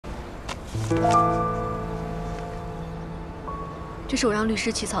这是我让律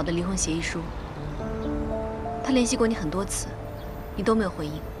师起草的离婚协议书。他联系过你很多次，你都没有回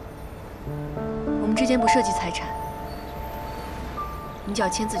应。我们之间不涉及财产，你只要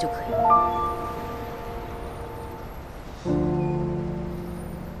签字就可以。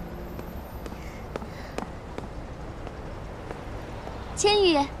千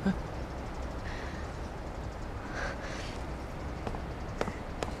羽，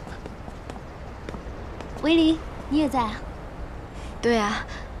维林，你也在啊？对啊，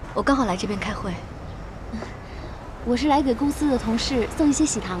我刚好来这边开会。我是来给公司的同事送一些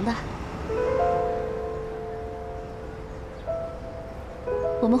喜糖的。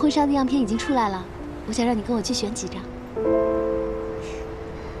我们婚纱的样片已经出来了，我想让你跟我去选几张。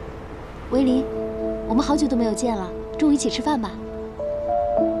维林，我们好久都没有见了，中午一起吃饭吧。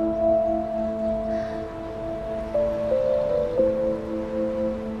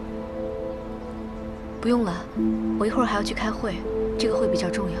不用了，我一会儿还要去开会，这个会比较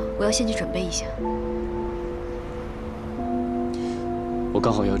重要，我要先去准备一下。我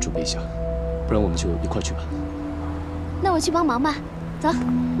刚好也要准备一下，不然我们就一块去吧。那我去帮忙吧，走。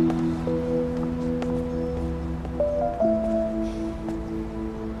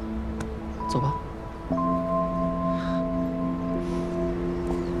走吧。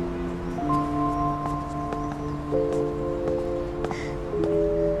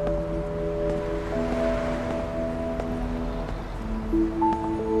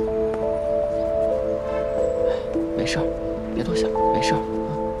没事儿，别多想，没事儿。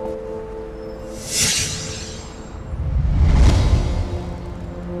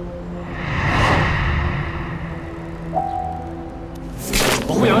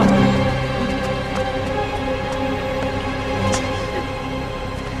 保护瑶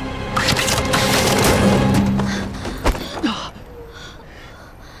瑶！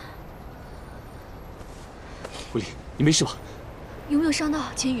狐狸，你没事吧？有没有伤到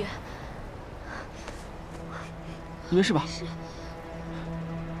千羽？你没事吧？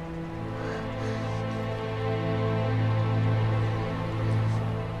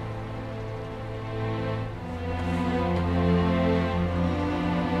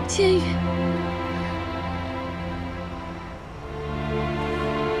千羽，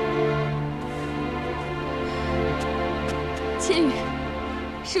千羽，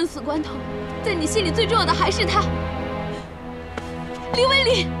生死关头，在你心里最重要的还是他。林文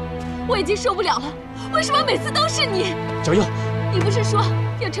林，我已经受不了了，为什么每次都是你？瑶瑶，你不是说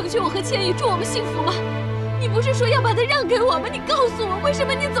要成全我和千羽，祝我们幸福吗？你不是说要把他让给我吗？你告诉我，为什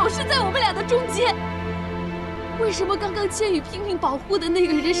么你总是在我们俩的中间？ 为什么刚刚千羽拼命保护的那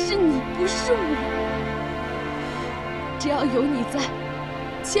个人是你，不是我？只要有你在，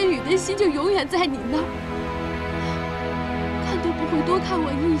千羽的心就永远在你那儿，看都不会多看我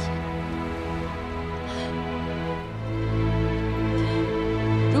一眼。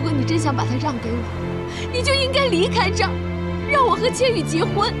如果你真想把他让给我，你就应该离开这儿，让我和千羽结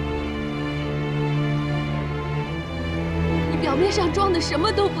婚。你表面上装的什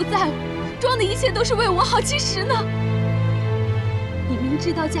么都不在乎。 装的一切都是为我好，其实呢，你明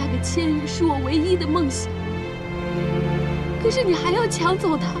知道嫁给千羽是我唯一的梦想，可是你还要抢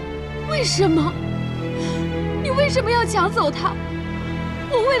走他，为什么？你为什么要抢走他？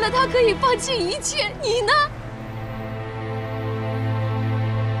我为了他可以放弃一切，你呢？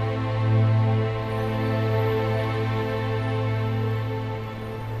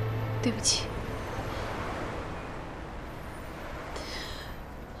对不起。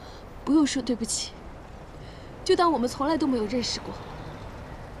 不用说对不起，就当我们从来都没有认识过。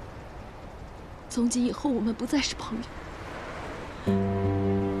从今以后，我们不再是朋友。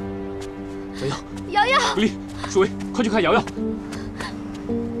瑶瑶，瑶瑶，狐狸，舒薇，快去看瑶瑶！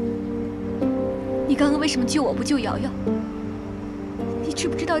你刚刚为什么救我不救瑶瑶？你知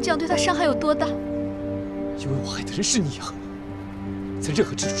不知道这样对她伤害有多大？因为我爱的人是你啊！在任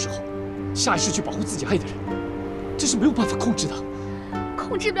何这种时候，下意识去保护自己爱的人，这是没有办法控制的。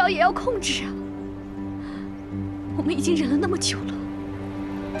 控制不了也要控制啊！我们已经忍了那么久了，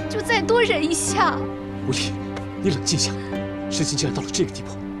就再多忍一下。狐狸，你冷静下，事情既然到了这个地步，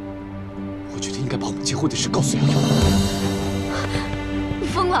我觉得应该把我们结婚的事告诉瑶瑶。你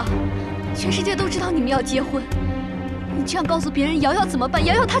疯了！全世界都知道你们要结婚，你这样告诉别人，瑶瑶怎么办？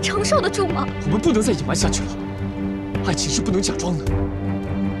瑶瑶她承受得住吗？我们不能再隐瞒下去了，爱情是不能假装的。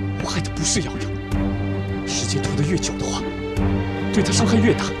我爱的不是瑶瑶，时间拖得越久的话。 对他伤害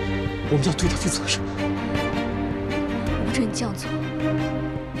越大，我们要对他负责任。我不准你这样做，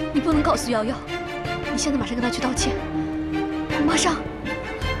你不能告诉瑶瑶，你现在马上跟他去道歉，马上，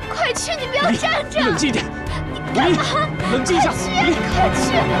快去！你不要站着！你冷静一点，你干嘛？冷静一下，快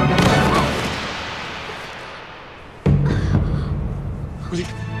去！文丽，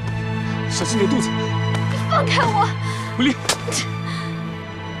小心你的肚子。你放开我！文丽，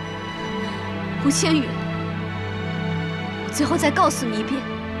吴千羽，我最后再告诉你一遍，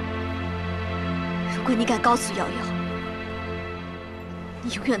如果你敢告诉瑶瑶，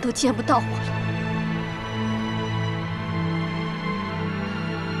你永远都见不到我了。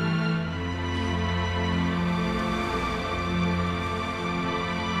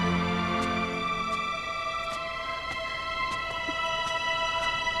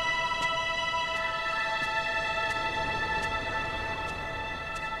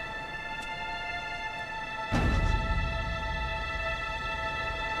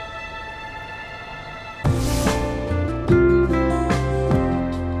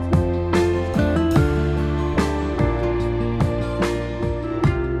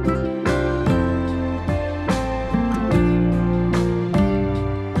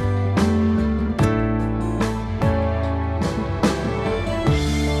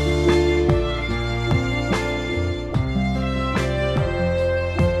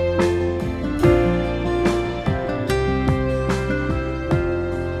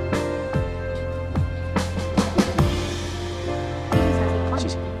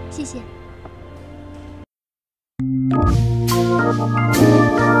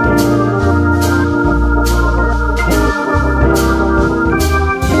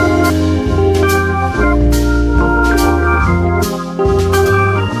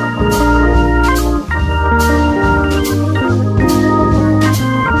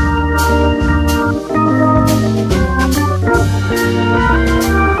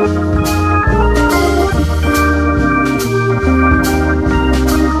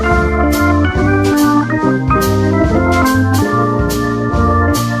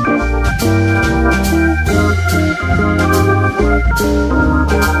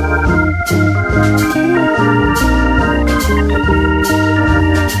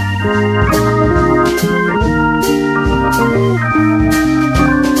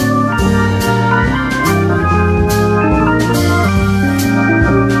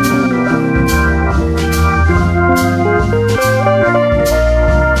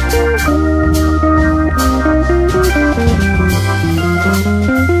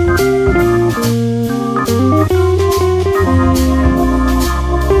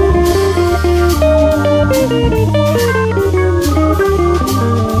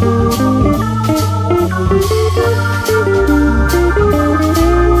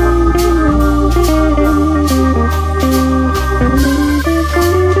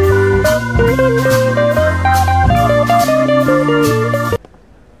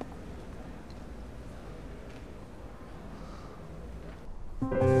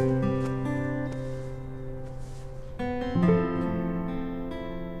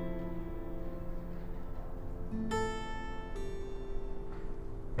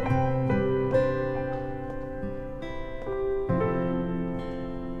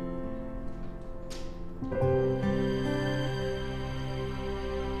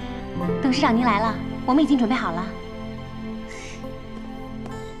 董事长您来了，我们已经准备好了。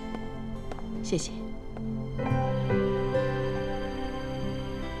谢谢。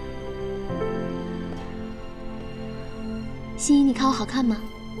心怡，你看我好看吗？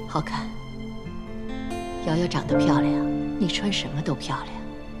好看。瑶瑶长得漂亮，你穿什么都漂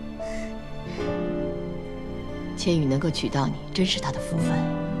亮。千羽能够娶到你，真是她的福分。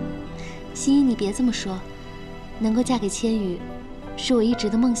心怡，你别这么说，能够嫁给千羽，是我一直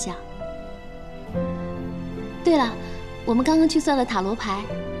的梦想。 对了，我们刚刚去算了塔罗牌，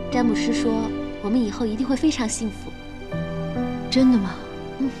占卜师说我们以后一定会非常幸福。真的吗？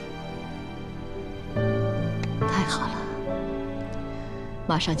太好了，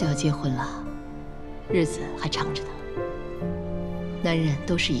马上就要结婚了，日子还长着呢。男人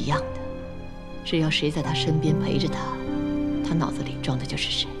都是一样的，只要谁在他身边陪着他，他脑子里装的就是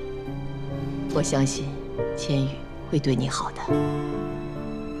谁。我相信千羽会对你好的。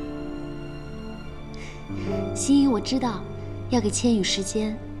 心怡，我知道，要给千羽时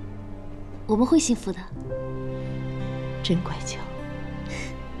间，我们会幸福的。真乖巧。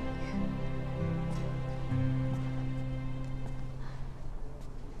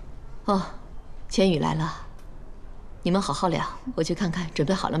哦，千羽来了，你们好好聊，我去看看准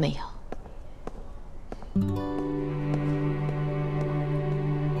备好了没有。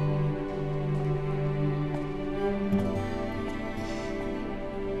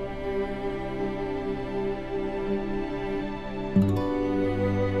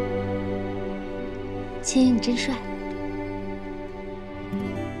千羽，你真帅。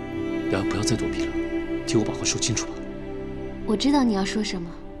瑶瑶，不要再躲避了，替我把话说清楚吧。我知道你要说什么，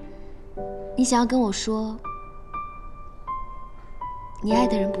你想要跟我说，你爱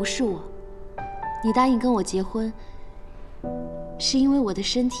的人不是我，你答应跟我结婚，是因为我的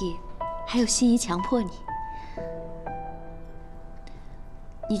身体还有心仪强迫你。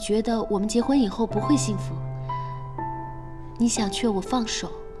你觉得我们结婚以后不会幸福，你想劝我放手，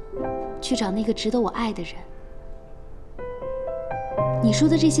去找那个值得我爱的人。你说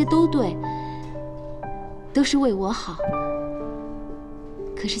的这些都对，都是为我好。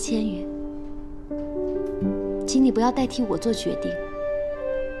可是千羽，请你不要代替我做决定。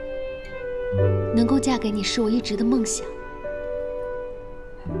能够嫁给你是我一直的梦想，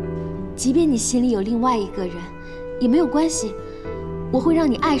即便你心里有另外一个人，也没有关系，我会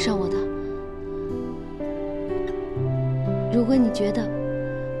让你爱上我的。如果你觉得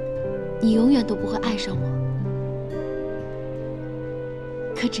你永远都不会爱上我，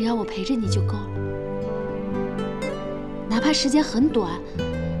可只要我陪着你就够了，哪怕时间很短，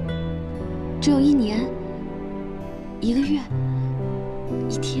只有1年、1个月、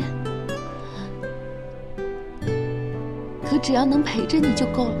1天，可只要能陪着你就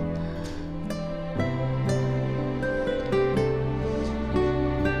够了。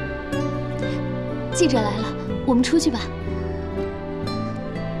记者来了，我们出去吧。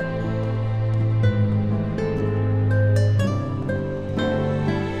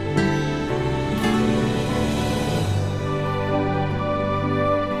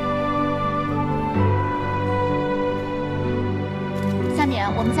下面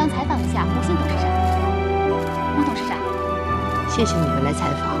我们将采访一下吴昕董事长。吴董事长，谢谢你们来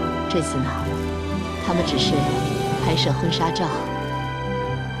采访。这次呢，他们只是拍摄婚纱照，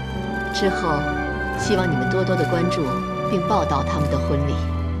之后希望你们多多的关注并报道他们的婚礼。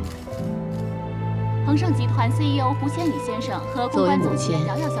恒盛集团 CEO 胡千里先生和公关总监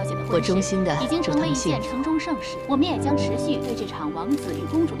瑶瑶小姐的婚事已经成为一件城中盛事。我们也将持续对这场王子与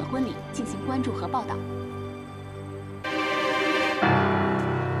公主的婚礼进行关注和报道。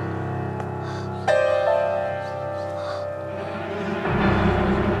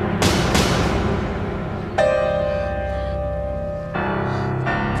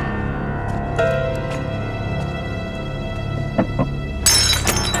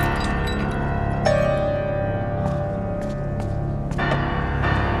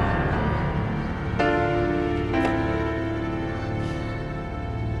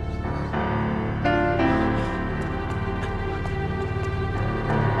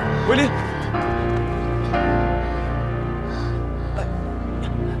维林，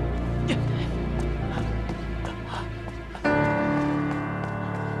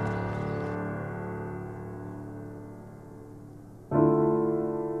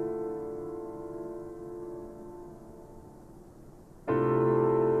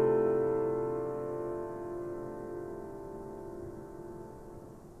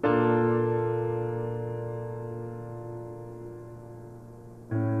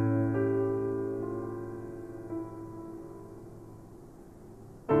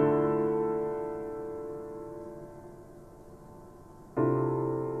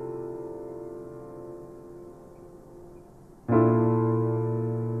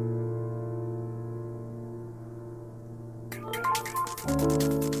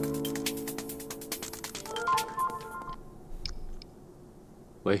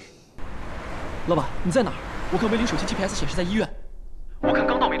喂，老板，你在哪儿？我看维林手机 GPS 显示在医院。我看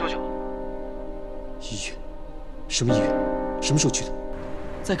刚到没多久。医院？什么医院？什么时候去的？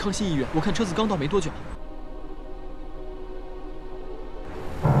在康熙医院，我看车子刚到没多久。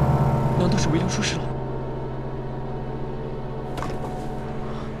难道是维林出事了？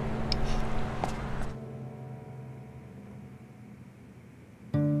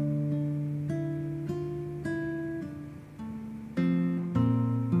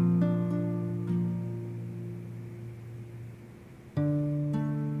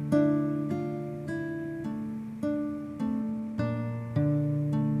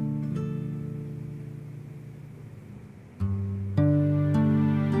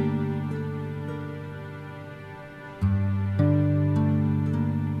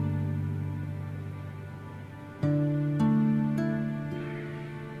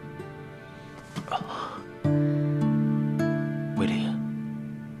维林，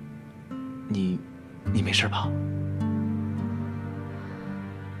你没事吧？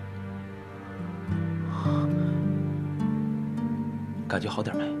感觉好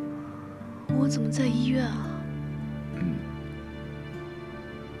点没？我怎么在医院啊？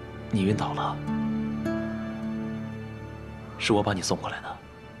你晕倒了，是我把你送过来的。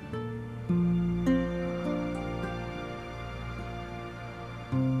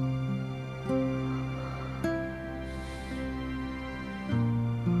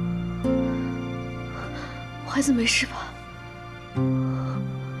我孩子没事吧？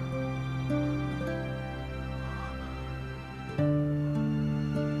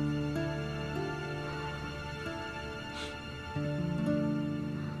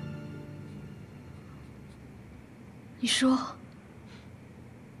你说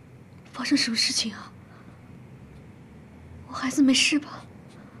发生什么事情啊？我孩子没事吧？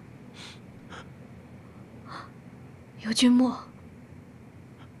尤君墨，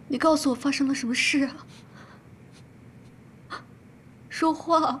你告诉我发生了什么事啊？说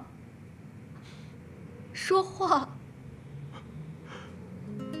话，说话。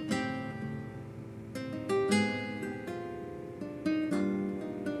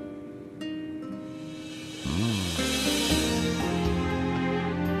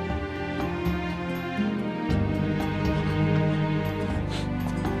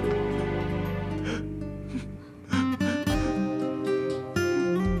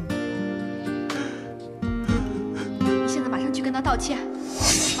道歉，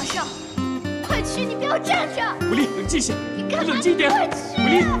马上，快去！你不要站着。武丽，冷静些，你干嘛？冷静一点，快去！武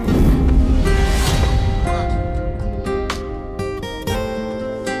丽。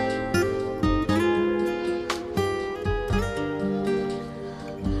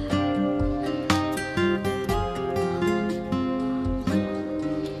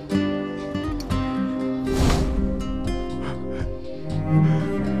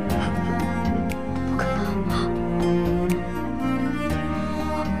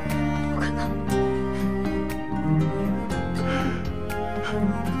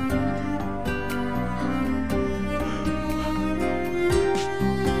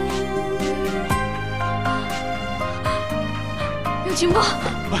君墨，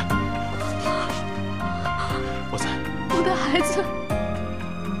喂，我在。我的孩子，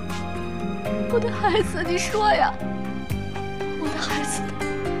我的孩子，你说呀，我的孩子，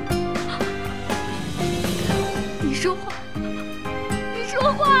你说话，你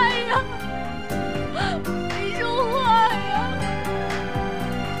说话呀，你说话呀。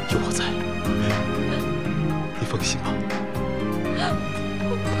有我在，你放心吧。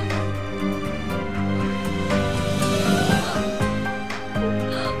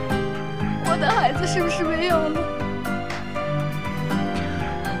我的孩子是不是没有了？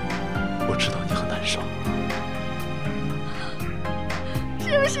我知道你很难受，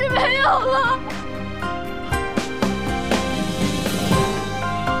是不是没有了？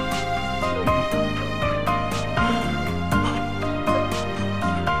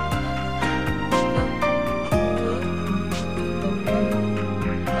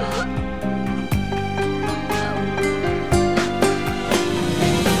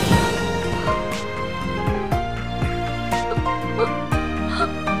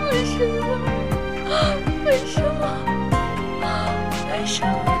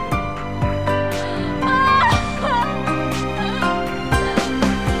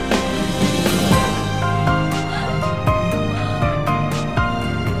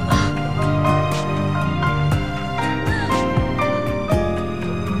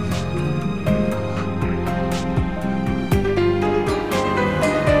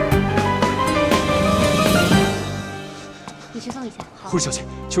胡小姐，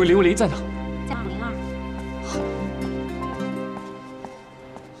请问050在哪？在502。好。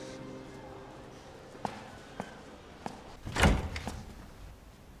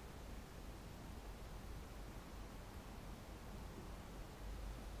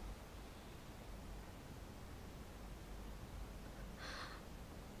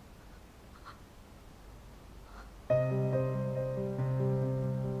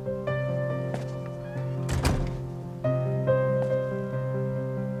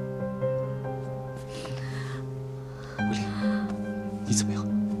你怎么样？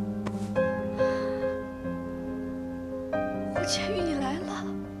我痊愈，你来了。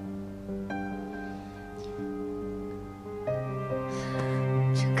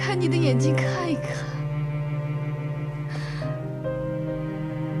睁开你的眼睛看一看，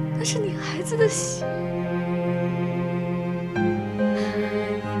那是你孩子的血。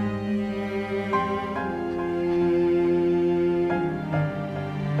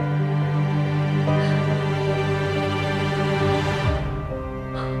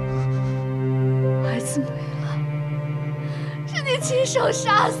亲手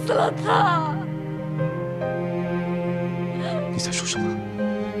杀死了他！你在说什么？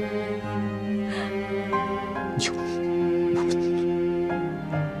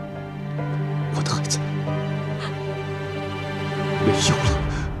我的孩子没有了。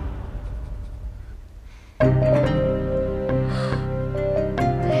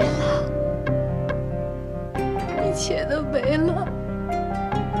没了，一切都没了。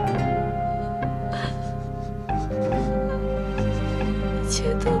一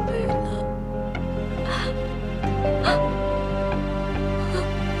切都没了。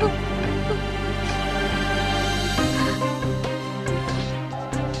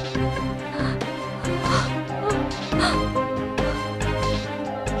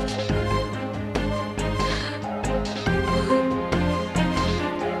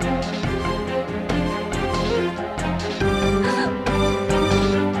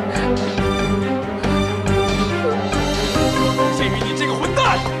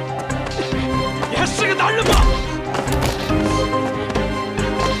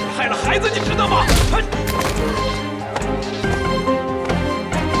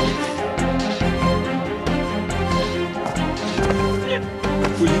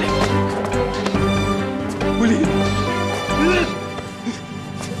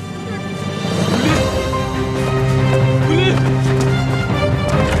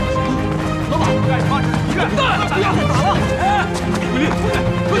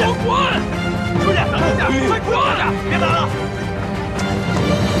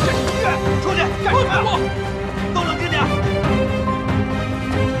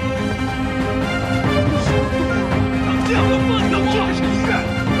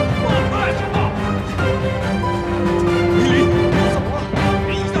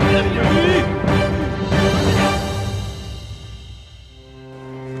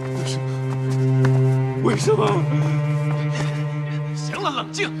为什么？行了，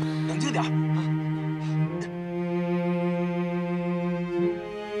冷静，冷静点。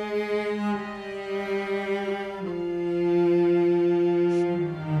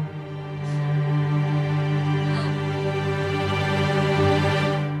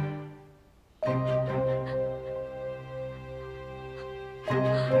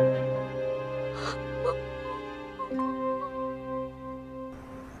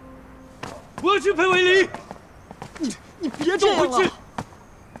我要去陪伟林。你别这样了！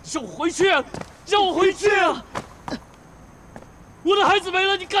让我回去！让我回去！我的孩子没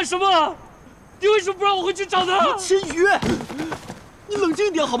了，你干什么？你为什么不让我回去找他？千羽，你冷静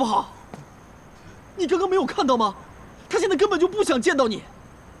一点好不好？你刚刚没有看到吗？他现在根本就不想见到你。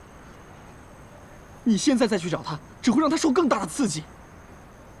你现在再去找他，只会让他受更大的刺激。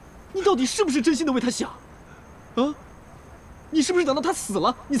你到底是不是真心的为他想？啊？你是不是等到他死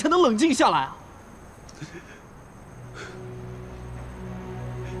了，你才能冷静下来啊？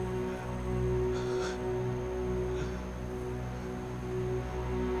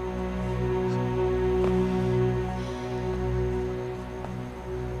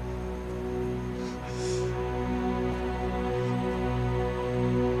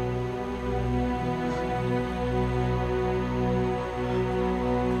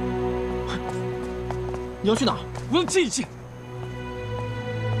你要去哪儿？我要静一静。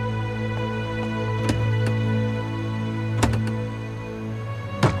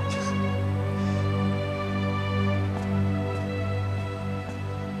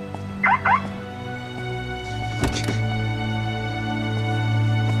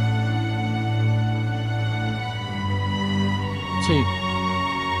千羽，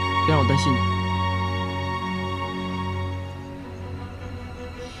别让我担心你。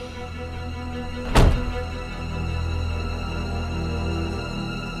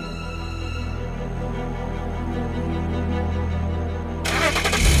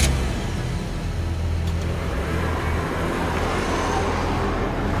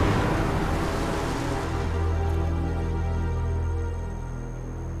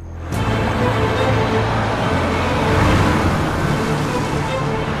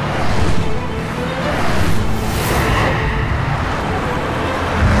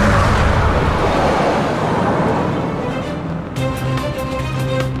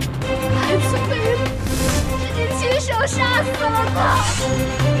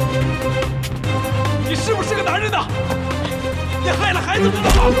你是不是个男人呢？你害了孩子，知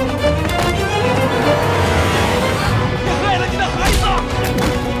道吗？你害了你的孩子！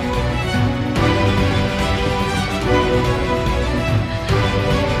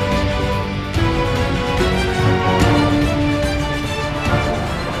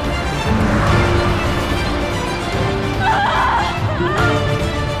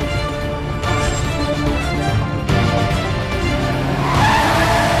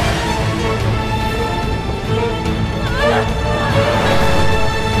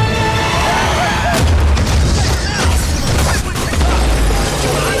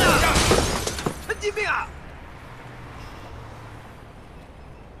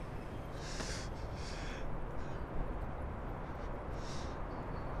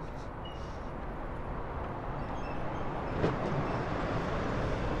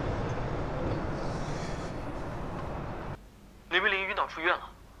林明林晕倒出院了，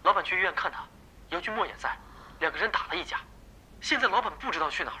老板去医院看他，姚俊墨也在，两个人打了一架，现在老板不知道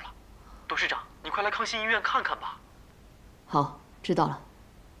去哪儿了。董事长，你快来康熙医院看看吧。好，知道了，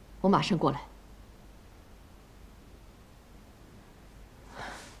我马上过来。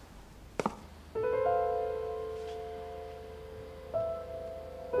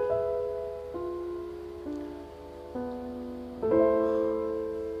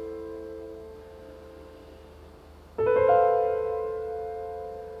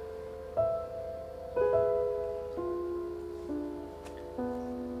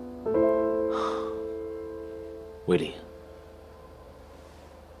威林，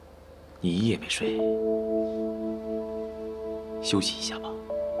你一夜没睡，休息一下吧。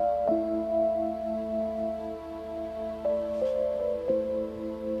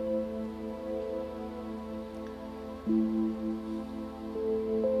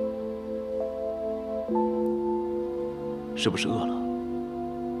是不是饿了？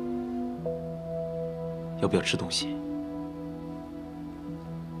要不要吃东西？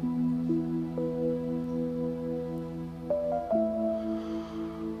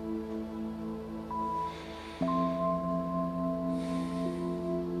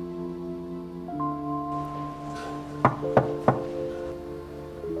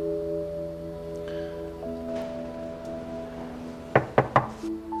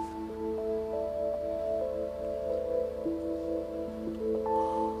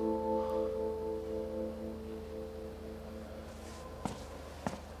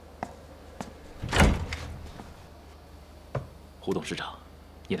胡董事长，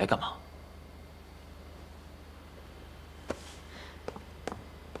你来干嘛？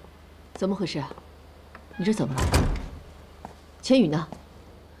怎么回事啊？你这怎么了？千羽呢？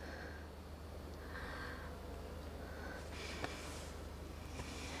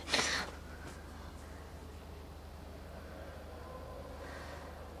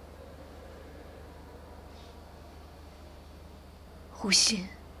胡鑫，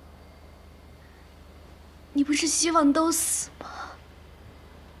你不是希望都死吗？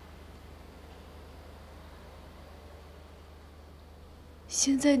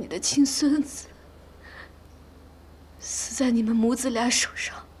现在你的亲孙子死在你们母子俩手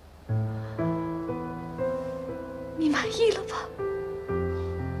上，你满意了吧？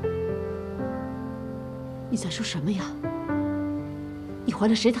你在说什么呀？你怀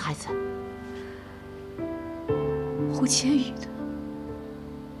了谁的孩子？胡千羽的。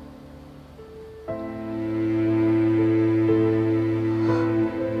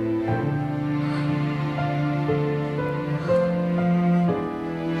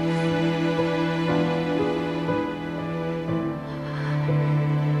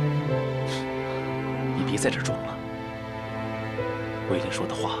你别在这儿装了，魏玲说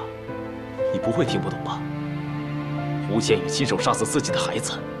的话，你不会听不懂吧？胡千羽亲手杀死自己的孩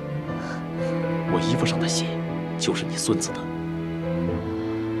子，我衣服上的血就是你孙子的。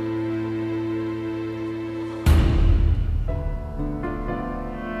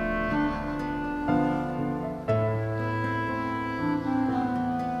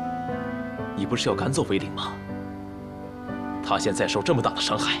你不是要赶走魏玲吗？她现在受这么大的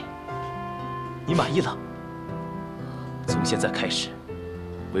伤害，你满意了？从现在开始，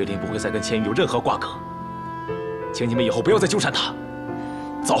魏玲不会再跟千羽有任何瓜葛，请你们以后不要再纠缠她。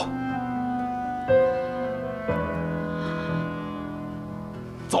走，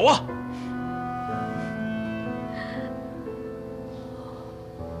走啊！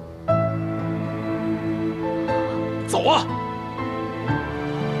走啊！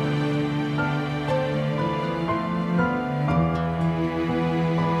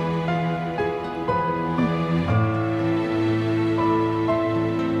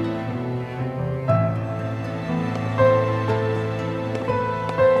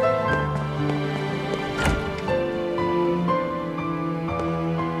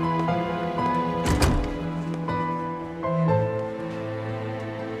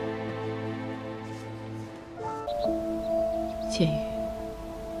千羽，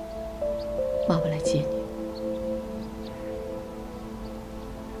妈妈来接你。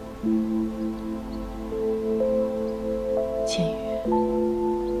千羽，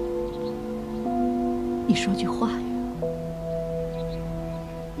你说句话呀！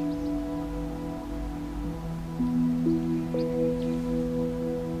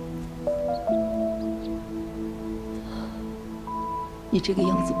你这个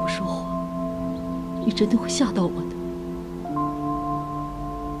样子不说话，你真的会吓到我的。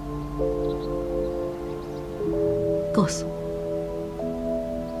告诉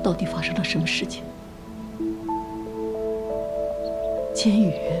我，到底发生了什么事情？千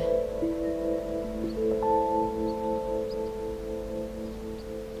羽，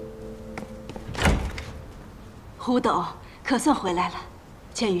胡董可算回来了。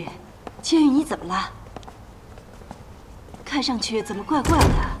千羽，千羽，你怎么了？看上去怎么怪怪的？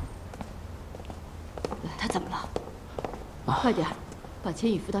他怎么了？快点，把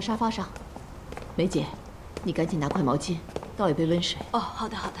千羽扶到沙发上。梅姐，你赶紧拿块毛巾，倒一杯温水。哦，好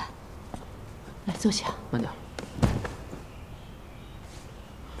的，好的。来，坐下。慢点。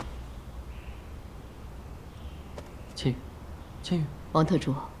千羽，千羽。王特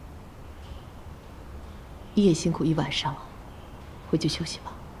助，你也辛苦一晚上了，回去休息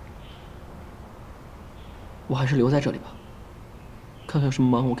吧。我还是留在这里吧，看看有什么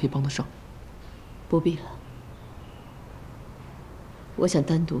忙我可以帮得上。不必了，我想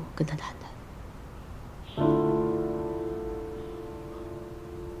单独跟他谈谈。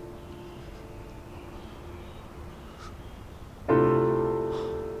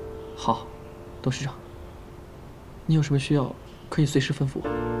好，董事长，你有什么需要可以随时吩咐我。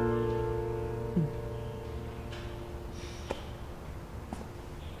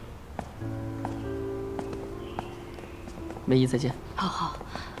梅姨，再见。好好。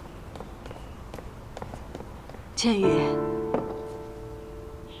千羽，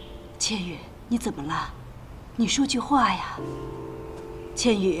千羽，你怎么了？你说句话呀！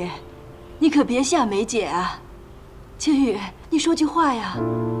千羽，你可别吓梅姐啊！千羽，你说句话呀！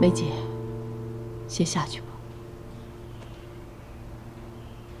梅姐，先下去吧。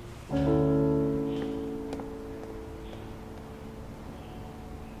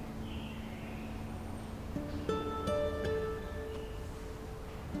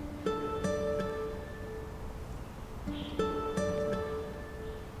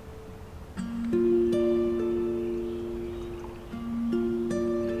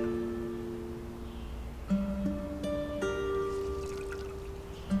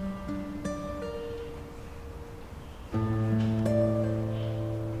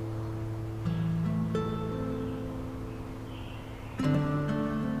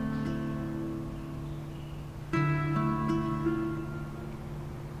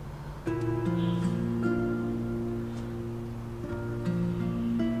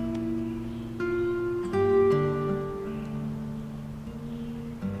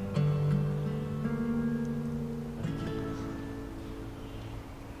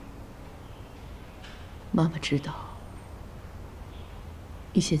妈妈知道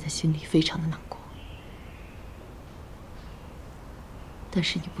你现在心里非常的难过，但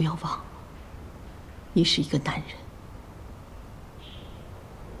是你不要忘了，你是一个男人。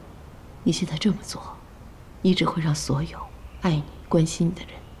你现在这么做，你只会让所有爱你、关心你的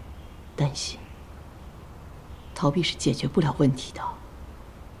人担心。逃避是解决不了问题的。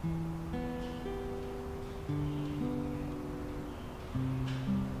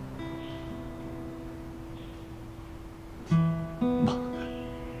妈，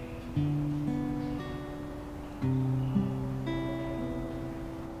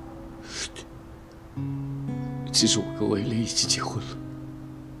其实我跟魏林已经结婚了。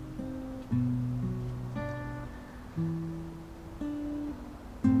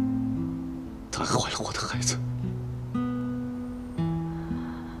 他还怀了我的孩子。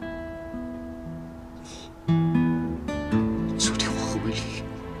昨天我和魏丽，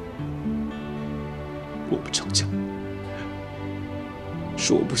我们吵架，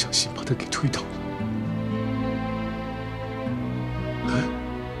说我不小心把他给推倒了。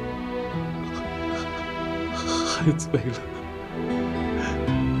孩子没了，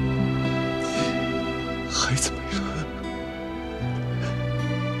孩子没了。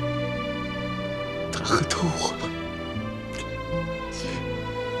 他恨透我了，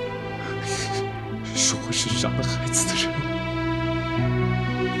说我是杀了孩子的人。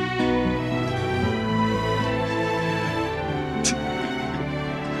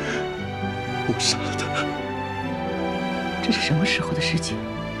我杀了他。这是什么时候的事情？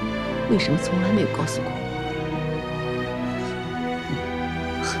为什么从来没有告诉过我？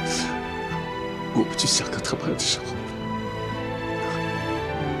我们去香港谈判的时候，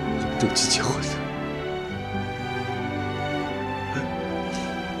登记结婚的。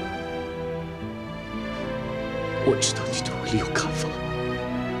 我知道你对魏丽有看法，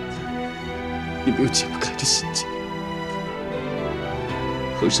你没有解不开的心结。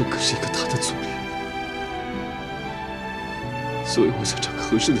和珅可是一个大的阻力，所以我想找个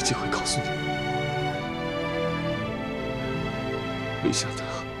合适的机会告诉你。没想到，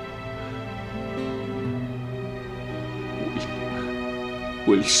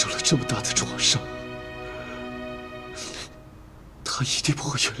魏丽受了这么大的创伤，她一定不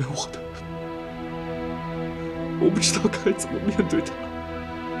会原谅我的。 我不知道该怎么面对他，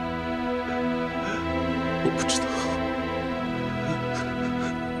我不知道。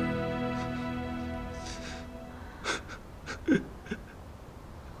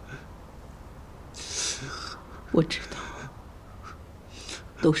我知道，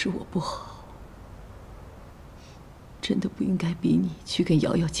都是我不好，真的不应该逼你去跟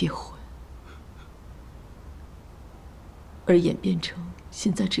瑶瑶结婚，而演变成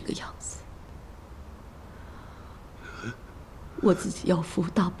现在这个样子。 我自己要负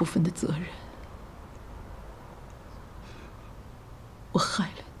大部分的责任，我害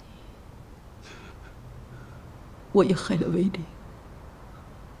了你，我也害了威廉。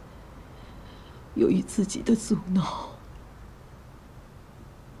由于自己的阻挠，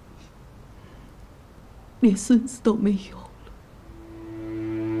连孙子都没有了。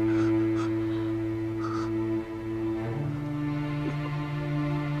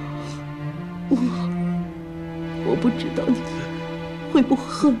我不知道你 会不会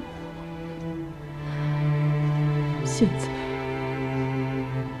恨我？现在，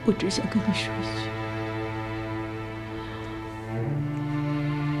我只想跟你说一句：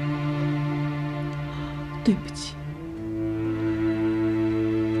对不起。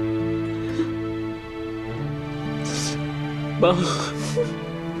妈，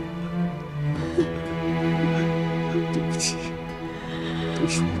对不起，都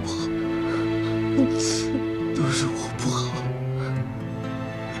是我不好，都是我不好。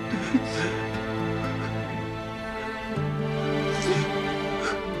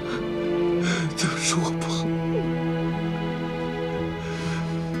 都是我不好。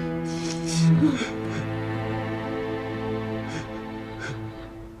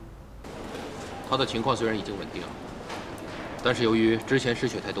他的情况虽然已经稳定，但是由于之前失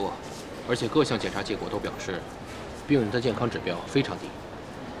血太多，而且各项检查结果都表示病人的健康指标非常低，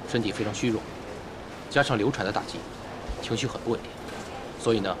身体非常虚弱，加上流产的打击，情绪很不稳定，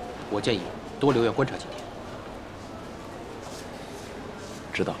所以呢，我建议多留院观察几天。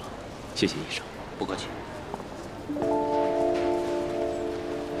知道了，谢谢医生。不客气。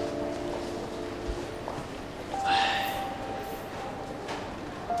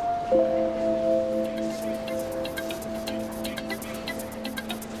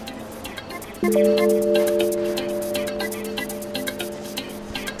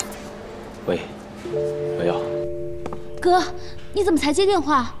喂，瑶瑶，哥，你怎么才接电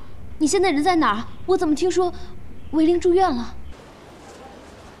话？你现在人在哪儿？我怎么听说维玲住院了？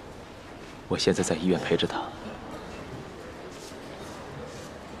我现在在医院陪着她。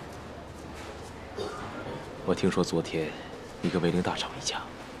我听说昨天你跟维玲大吵一架，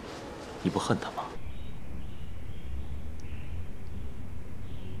你不恨她吗？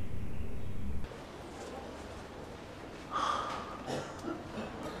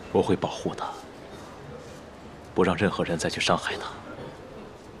我会保护她，不让任何人再去伤害她。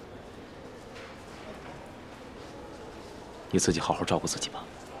你自己好好照顾自己吧。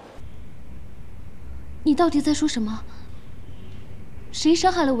你到底在说什么？谁伤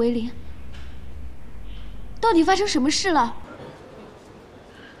害了维玲？到底发生什么事了？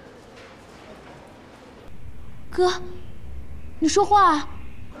哥，你说话啊！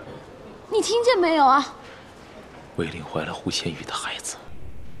你听见没有啊？维玲怀了胡千羽的孩子，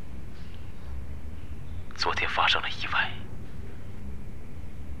昨天发生了意外，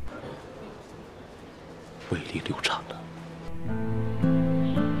维玲流产了。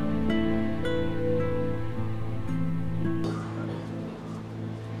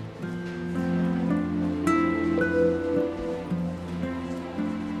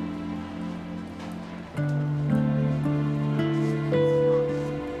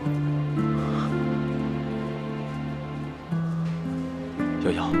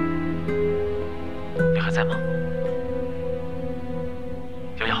瑶瑶，你还在吗？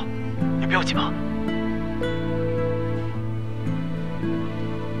瑶瑶，你不要紧吧？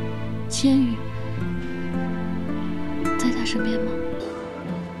千羽在他身边吗？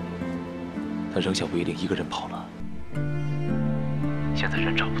他扔下维玲一个人跑了，现在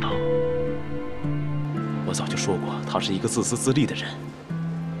人找不到。我早就说过，他是一个自私自利的人。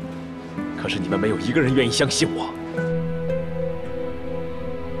可是你们没有一个人愿意相信我。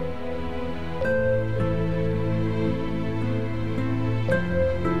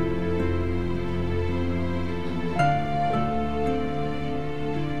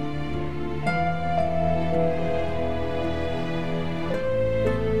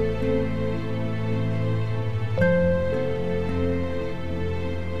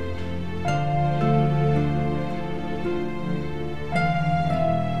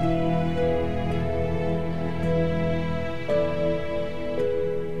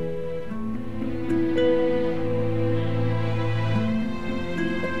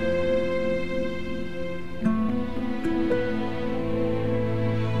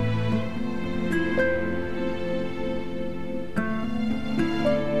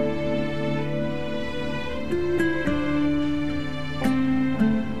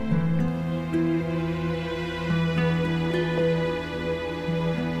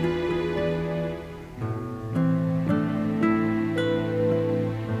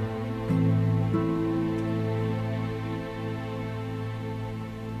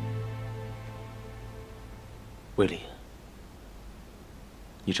卫林，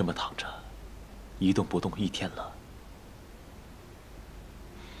你这么躺着，一动不动1天了，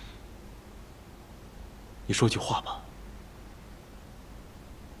你说句话吧。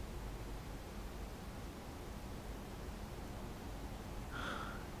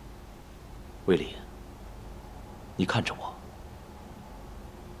卫林，你看着我，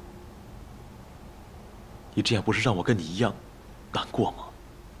你这样不是让我跟你一样难过吗？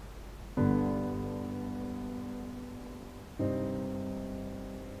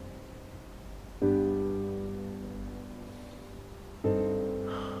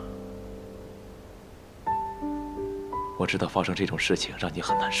 我知道发生这种事情让你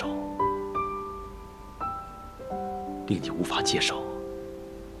很难受，令你无法接受，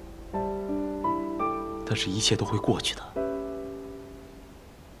但是一切都会过去的。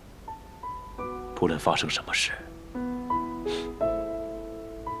不论发生什么事，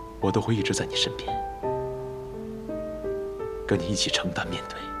我都会一直在你身边，跟你一起承担面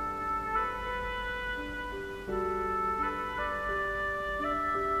对。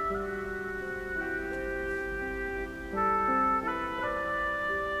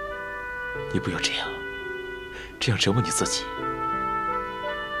 你不要这样，这样折磨你自己。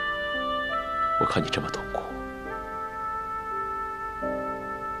我看你这么痛苦，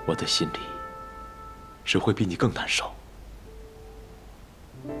我的心里只会比你更难受。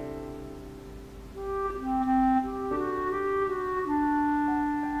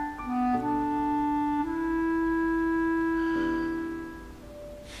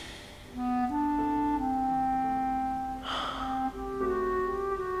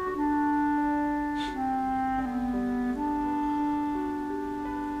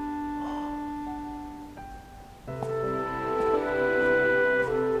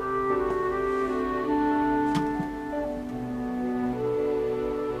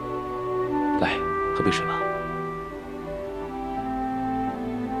喝杯水吧。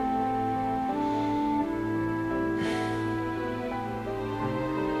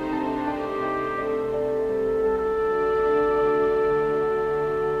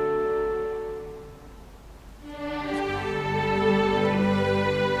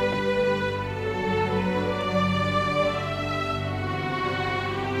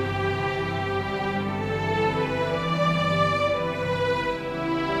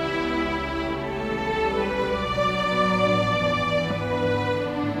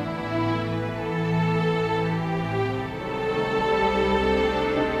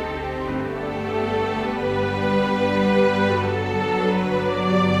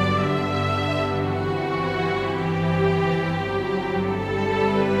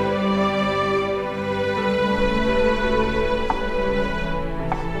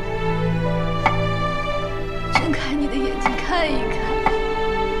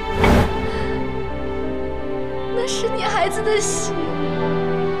的心，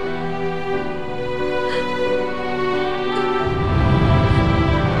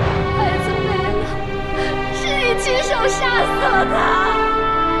孩子没了，是你亲手杀死了他。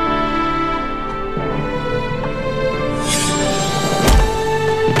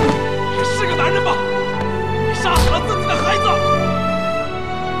你是个男人吗？你杀死了自己的孩子。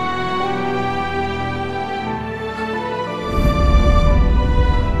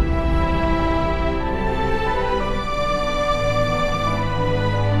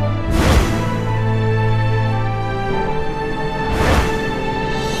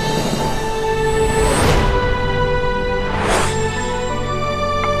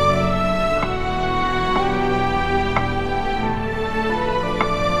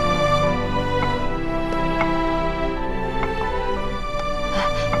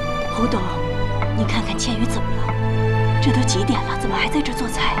 胡董，您看看倩雨怎么了？这都几点了，怎么还在这做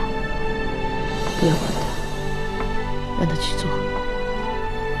菜啊？不要管他，让他去做。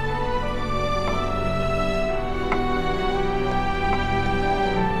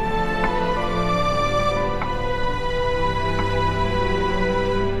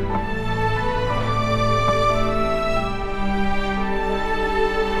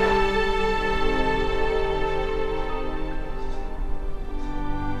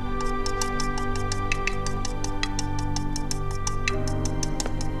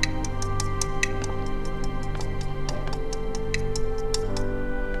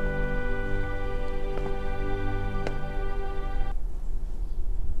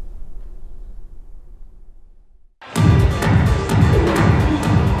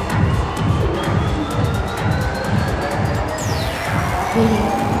 维林，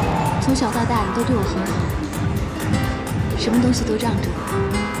从小到大你都对我很好，什么东西都让着我。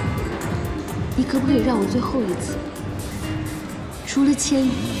你可不可以让我最后一次？除了千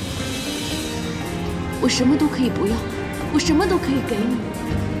羽，我什么都可以不要，我什么都可以给你。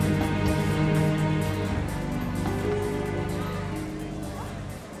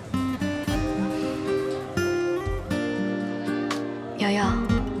瑶瑶。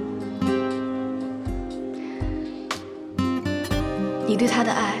 你对他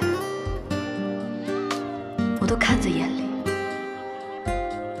的爱，我都看在眼里，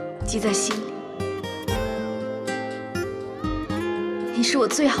记在心里。你是我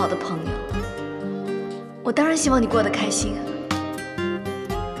最好的朋友，我当然希望你过得开心啊。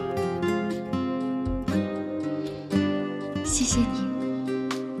谢谢你，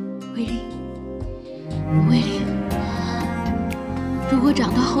维林。维林，如果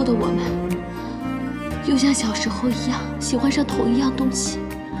长大后的我们。 又像小时候一样喜欢上同一样东西，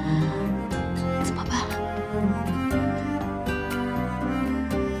怎么办？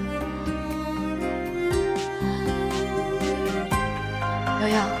瑶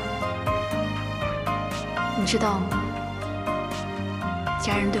瑶，你知道吗？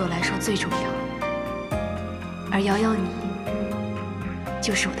家人对我来说最重要，而瑶瑶你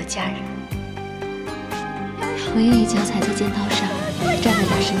就是我的家人。我愿意脚踩在尖刀上，站在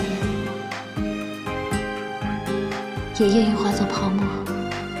他身边。 也愿意化作泡沫，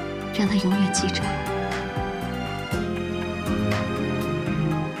让它永远记着我。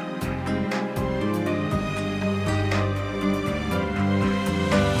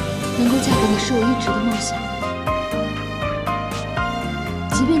能够嫁给你是我一直的梦想，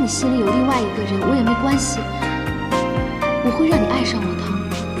即便你心里有另外一个人，我也没关系，我会让你爱上我的。 瑶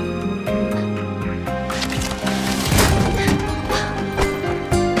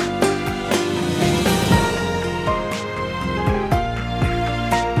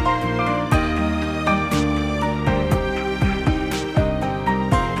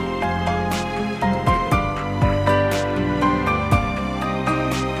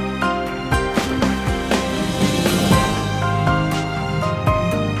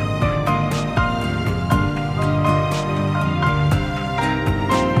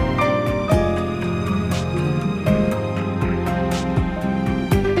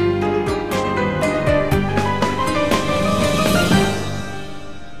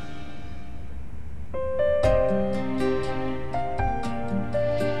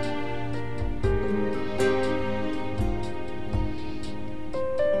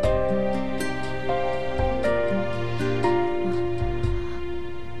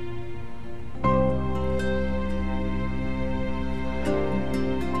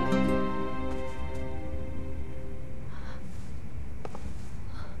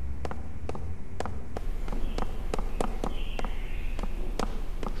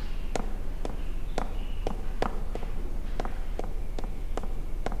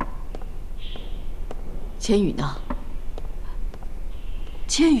千羽呢？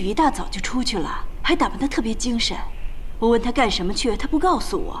千羽一大早就出去了，还打扮得特别精神。我问他干什么去，他不告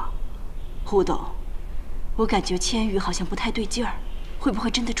诉我。胡董，我感觉千羽好像不太对劲儿，会不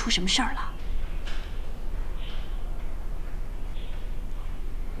会真的出什么事儿了？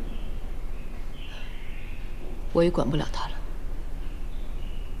我也管不了他了。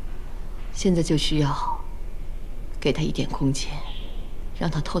现在就需要给他一点空间，让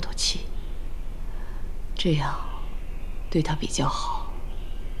他透透气，这样对他比较好。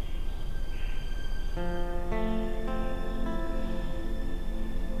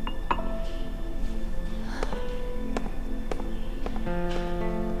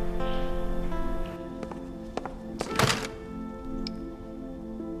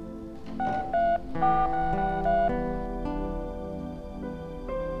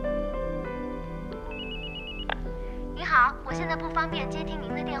您好，我现在不方便接听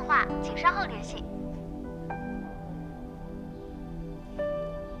您的电话，请稍后联系。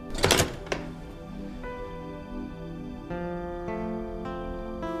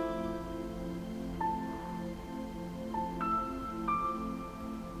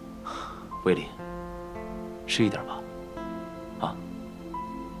卫林，吃一点吧，啊。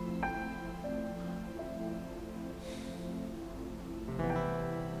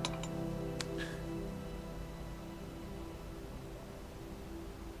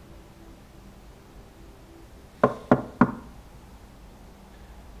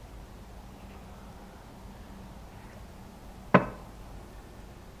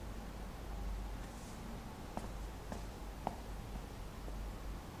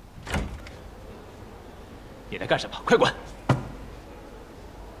你来干什么？快滚！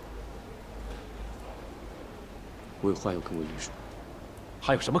我有话要跟卫林说。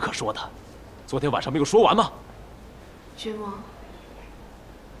还有什么可说的？昨天晚上没有说完吗？君莫，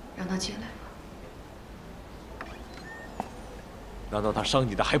让他进来吧。难道他伤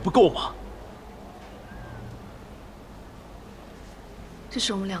你的还不够吗？这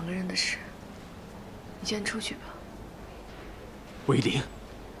是我们2个人的事，你先出去吧。卫林，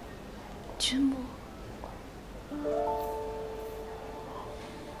君莫。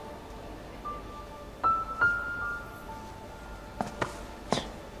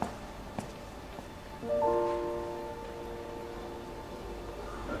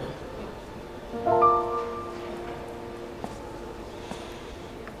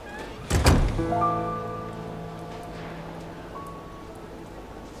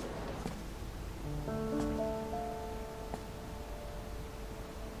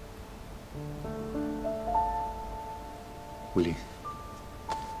卫林，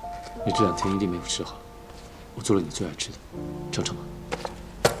你这2天一定没有吃好，我做了你最爱吃的，尝尝吧。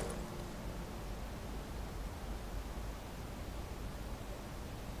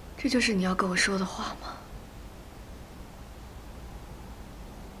这就是你要跟我说的话吗？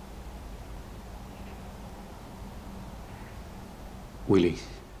卫林，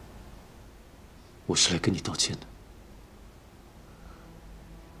我是来跟你道歉的。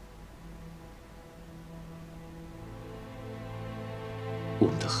我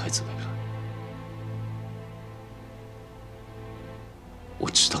们的孩子没了，我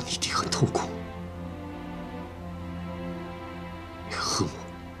知道你一定很痛苦，你恨我、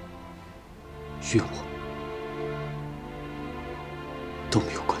怨我都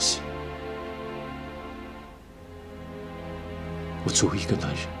没有关系。我作为一个男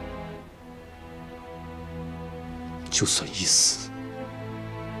人，就算一死，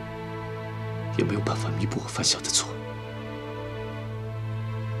也没有办法弥补我犯下的错。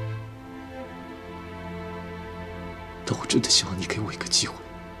但我真的希望你给我一个机会，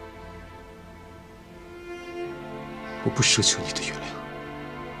我不奢求你的原谅，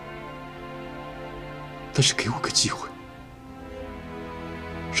但是给我个机会，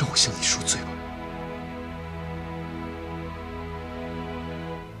让我向你赎罪吧。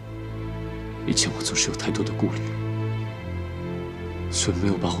以前我总是有太多的顾虑，所以没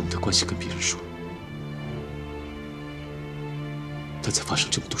有把我们的关系跟别人说。但在发生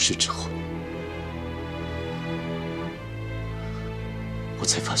这么多事之后，我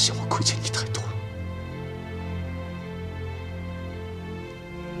才发现我亏欠你太多了。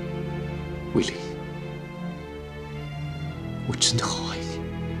卫林，我真的好爱你。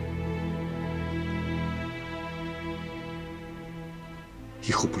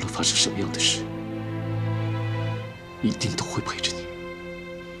以后不论发生什么样的事，一定都会陪着你，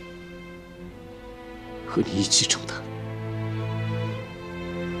和你一起承担。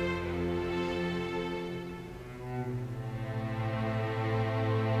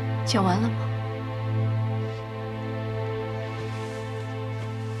讲完了吗？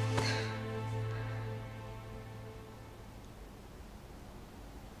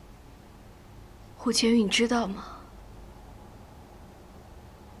胡千玉，你知道吗？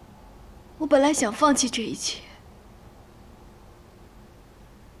我本来想放弃这一切，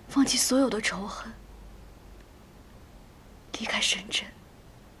放弃所有的仇恨，离开深圳，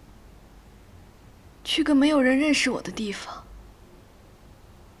去个没有人认识我的地方，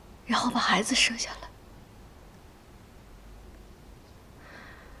然后把孩子生下来。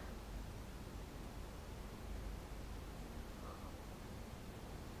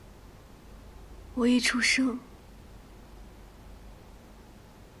我一出生，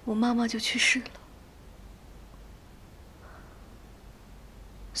我妈妈就去世了，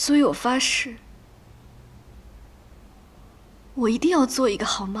所以我发誓，我一定要做一个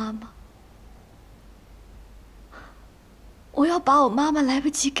好妈妈。我要把我妈妈来不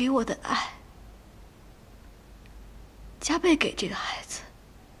及给我的爱，加倍给这个孩子。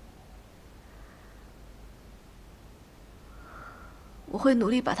我会努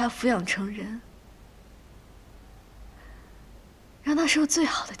力把他抚养成人，让他受最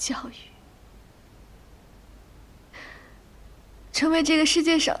好的教育，成为这个世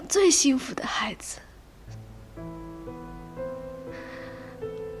界上最幸福的孩子。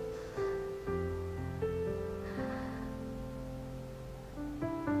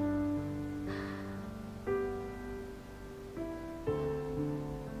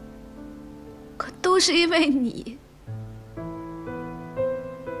可都是因为你，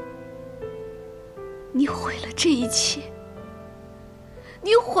你毁了这一切。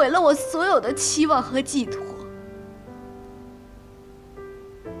你毁了我所有的期望和寄托。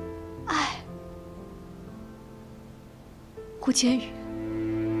爱，胡千羽，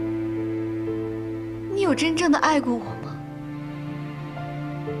你有真正的爱过我吗？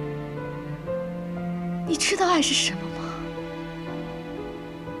你知道爱是什么吗？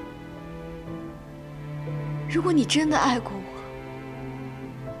如果你真的爱过我，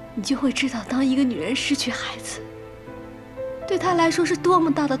你就会知道，当一个女人失去孩子，对她来说是多么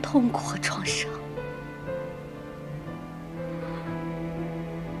大的痛苦和创伤。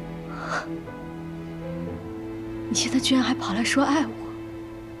你现在居然还跑来说爱我，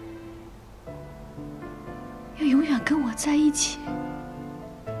要永远跟我在一起。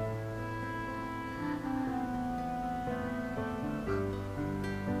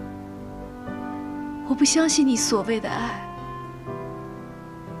我不相信你所谓的爱，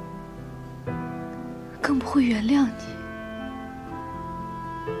更不会原谅你。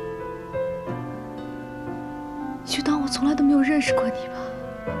就当我从来都没有认识过你吧，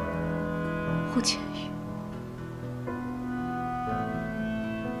胡千羽。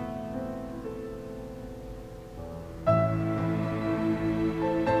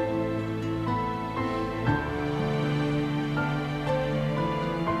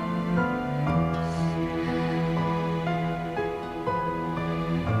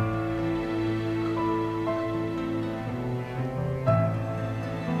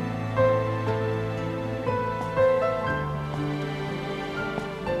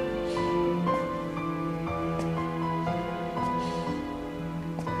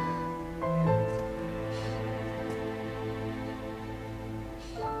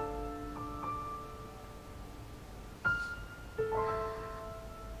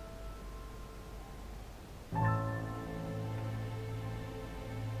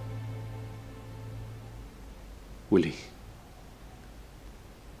魏林，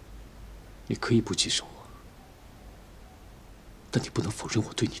你可以不接受我，但你不能否认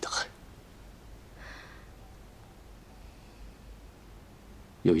我对你的爱。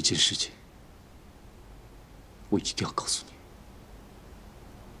有一件事情，我一定要告诉你。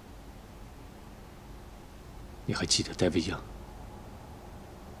你还记得戴维扬，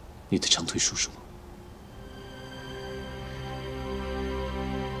你的长腿叔叔吗？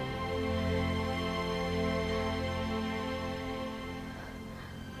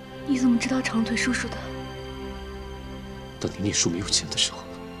你怎么知道长腿叔叔的？当你念书没有钱的时候，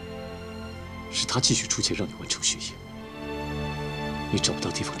是他继续出钱让你完成学业。你找不到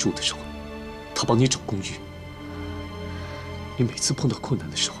地方住的时候，他帮你找公寓。你每次碰到困难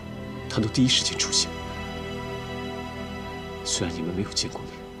的时候，他都第一时间出现。虽然你们没有见过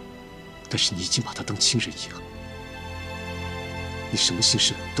面，但是你已经把他当亲人一样。你什么心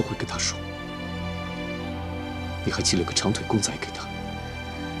事都会跟他说。你还寄了个长腿公仔给他，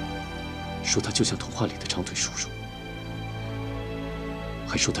说他就像童话里的长腿叔叔，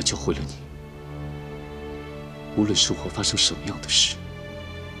还说他教会了你，无论生活发生什么样的事，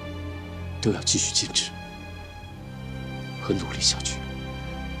都要继续坚持和努力下去。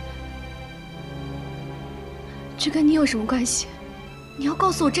这跟你有什么关系？你要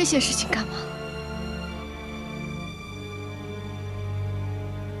告诉我这些事情干嘛？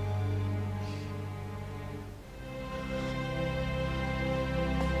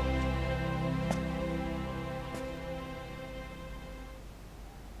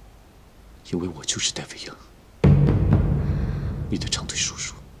因为我就是戴维阳，你的长腿叔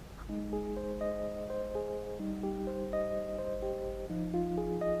叔。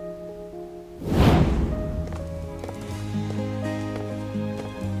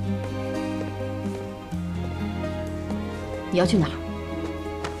你要去哪儿？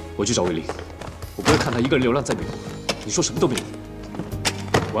我去找魏林，我不会看他一个人流浪在美国。你说什么都没用，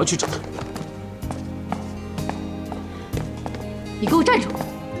我要去找他。你给我站住！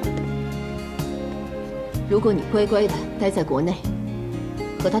如果你乖乖的待在国内，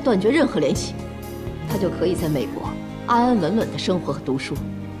和他断绝任何联系，他就可以在美国安安稳稳的生活和读书。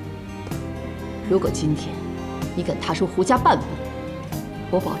如果今天你敢踏出胡家半步，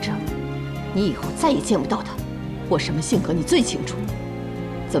我保证，你以后再也见不到他。我什么性格你最清楚，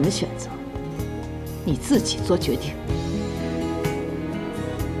怎么选择，你自己做决定。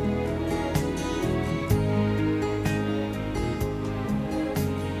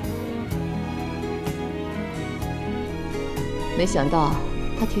没想到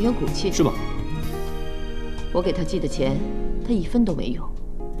他挺有骨气，是吗？我给他寄的钱，他一分都没用。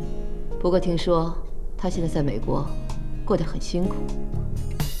不过听说他现在在美国过得很辛苦。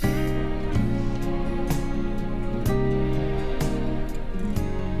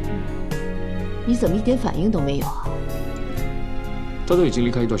你怎么一点反应都没有啊？他都已经离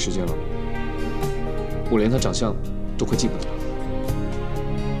开一段时间了，我连他长相都快记不得了。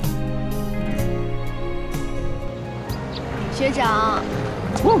学长，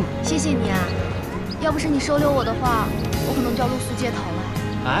谢谢你啊！要不是你收留我的话，我可能就要露宿街头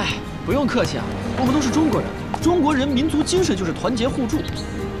了。哎，不用客气啊，我们都是中国人，中国人民族精神就是团结互助，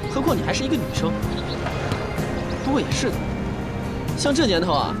何况你还是一个女生。不过也是的，像这年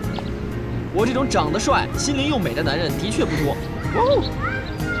头啊，我这种长得帅、心灵又美的男人的确不多。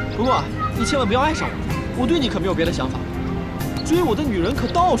不过你千万不要爱上我，我对你可没有别的想法。追我的女人可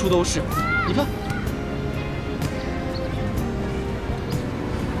到处都是，你看。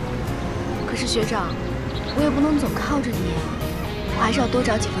可是学长，我也不能总靠着你啊，我还是要多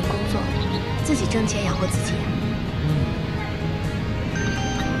找几份工作，自己挣钱养活自己。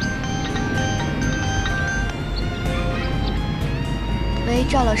喂，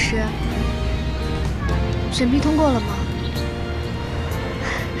赵老师，审批通过了吗？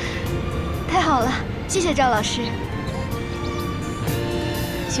太好了，谢谢赵老师。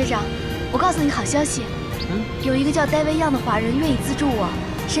学长，我告诉你好消息，有一个叫戴维样的华人愿意资助我，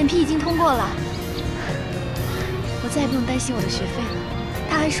审批已经通过了，我再也不用担心我的学费了。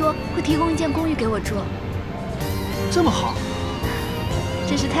他还说会提供一间公寓给我住。这么好，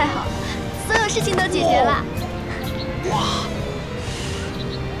真是太好了，所有事情都解决了。哇！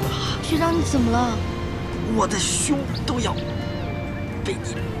学长，你怎么了？我的胸都要被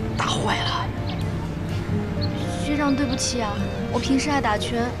你打坏了。学长，对不起啊，我平时爱打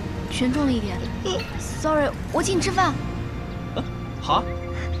拳，拳重了一点。Sorry， 我请你吃饭。好。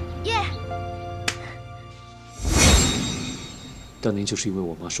耶！当年就是因为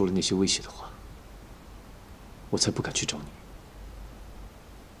我妈说了那些威胁的话，我才不敢去找你。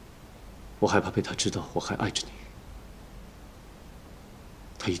我害怕被她知道我还爱着你，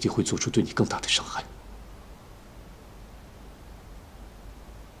她一定会做出对你更大的伤害。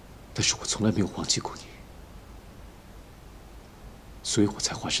但是我从来没有忘记过你，所以我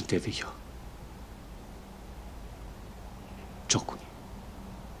才化身戴维阳，照顾你，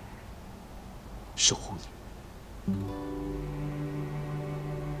守护你。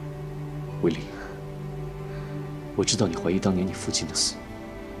魏林，我知道你怀疑当年你父亲的死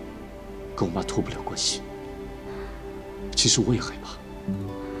跟我妈脱不了关系。其实我也害怕，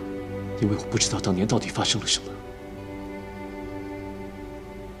因为我不知道当年到底发生了什么。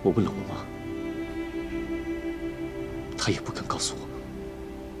我问了我妈，她也不肯告诉我。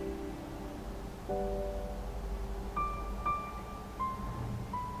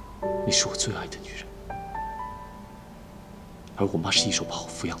你是我最爱的女人，而我妈是一手把我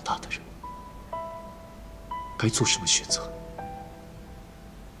抚养大的人。该做什么选择，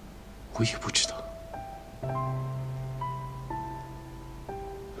我也不知道。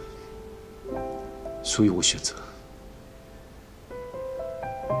所以我选择，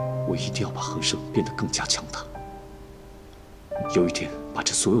我一定要把恒生变得更加强大。有一天，把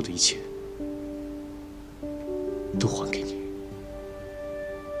这所有的一切都还给你。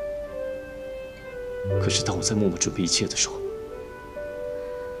可是当我在默默准备一切的时候，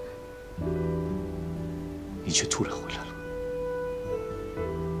你却突然回来了。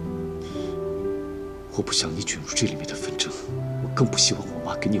我不想你卷入这里面的纷争，我更不希望我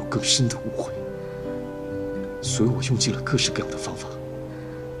妈给你有更深的误会，所以我用尽了各式各样的方法，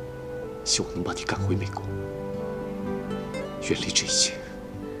希望能把你赶回美国，远离这一切。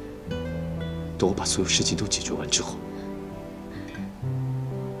等我把所有事情都解决完之后，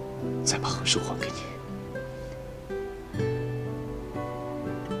再把和寿还给你。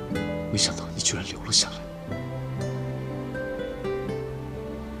没想到你居然留了下来，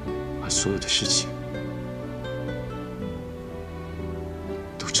而所有的事情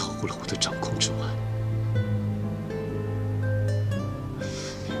都超乎了我的掌控之外。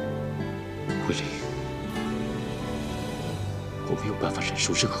慧玲，我没有办法忍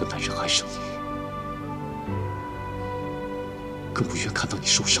受任何男人爱上你，更不愿看到你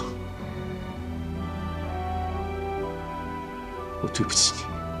受伤。我对不起你，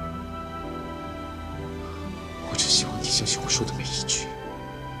我只希望你相信我说的每一句。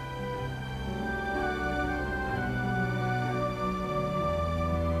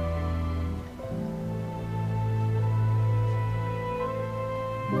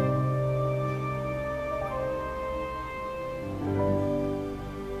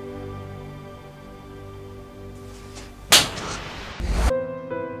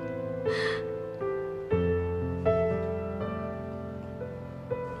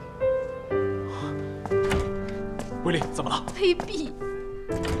慧玲，怎么了？卑鄙！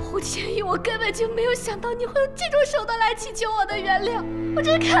胡千羽，我根本就没有想到你会用这种手段来祈求我的原谅，我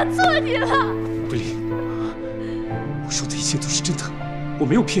真看错你了。慧玲，我说的一切都是真的，我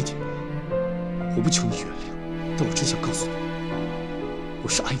没有骗你。我不求你原谅，但我真想告诉你，我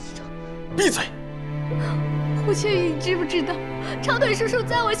是爱你的。闭嘴！胡千羽，你知不知道，长腿叔叔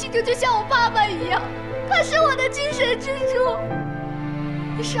在我心中就像我爸爸一样，他是我的精神支柱。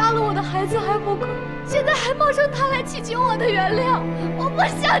你杀了我的孩子还不够，现在还冒充他来祈求我的原谅。我不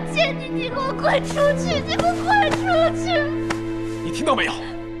想见你，你给我滚出去！你给我滚出去！你听到没有？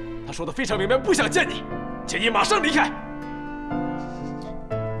他说的非常明白，不想见你，建议马上离开。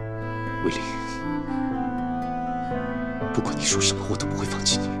慧玲，不管你说什么，我都不会放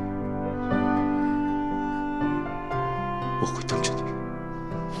弃你，我会等着你。